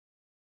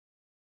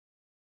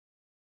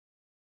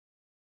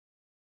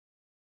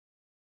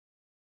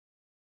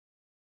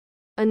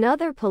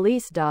Another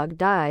police dog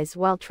dies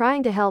while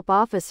trying to help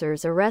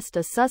officers arrest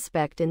a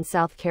suspect in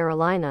South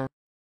Carolina.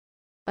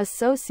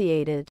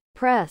 Associated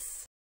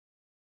Press.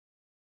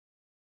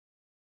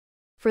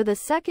 For the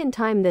second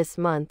time this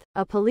month,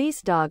 a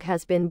police dog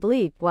has been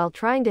bleeped while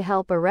trying to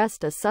help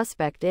arrest a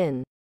suspect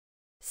in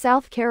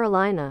South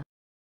Carolina.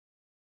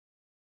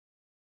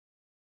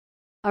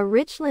 A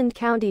Richland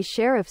County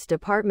Sheriff's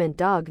Department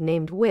dog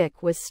named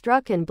Wick was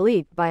struck and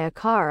bleeped by a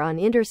car on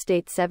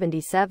Interstate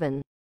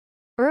 77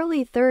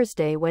 early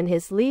Thursday when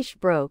his leash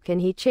broke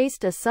and he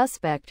chased a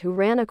suspect who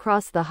ran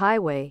across the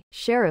highway,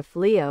 Sheriff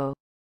Leo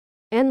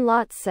N.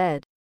 Lott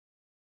said.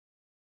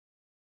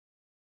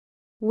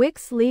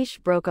 Wick's leash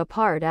broke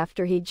apart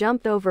after he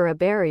jumped over a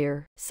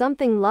barrier,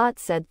 something Lott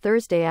said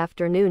Thursday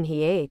afternoon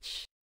he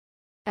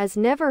has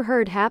never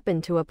heard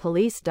happen to a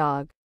police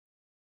dog.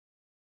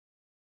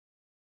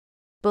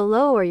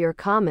 Below are your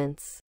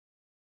comments.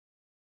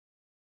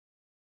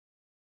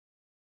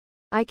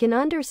 I can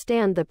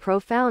understand the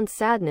profound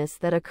sadness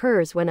that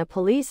occurs when a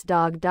police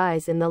dog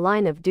dies in the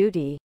line of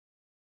duty.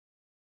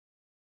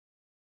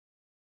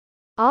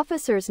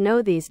 Officers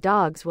know these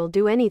dogs will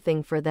do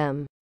anything for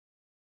them.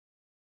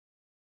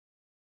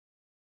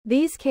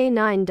 These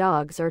canine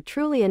dogs are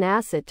truly an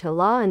asset to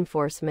law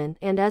enforcement,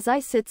 and as I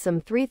sit some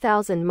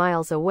 3,000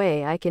 miles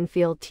away I can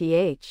feel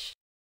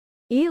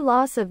the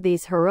loss of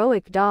these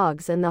heroic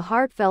dogs and the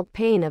heartfelt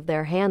pain of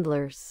their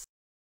handlers.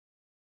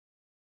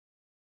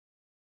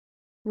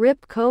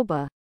 Rip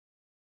Koba.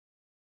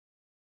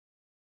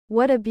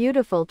 What a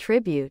beautiful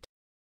tribute.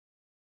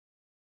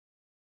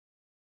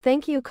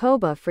 Thank you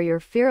Koba for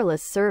your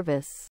fearless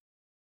service.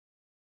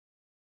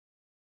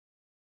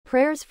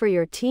 Prayers for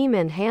your team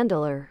and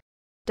handler.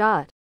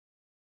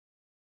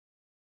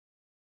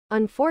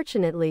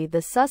 Unfortunately,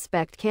 the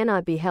suspect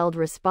cannot be held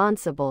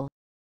responsible.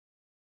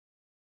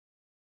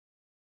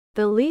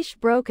 The leash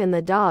broke and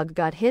the dog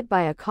got hit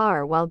by a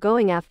car while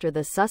going after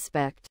the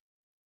suspect.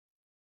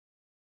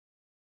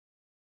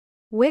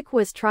 Wick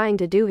was trying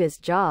to do his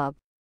job.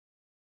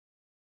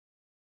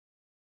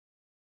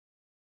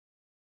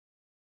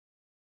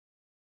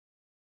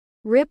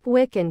 Rip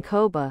Wick and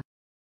Koba.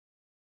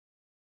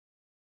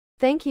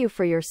 Thank you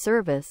for your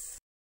service.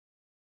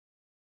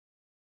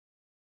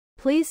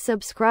 Please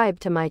subscribe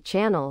to my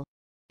channel.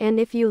 And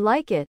if you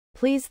like it,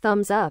 please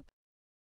thumbs up.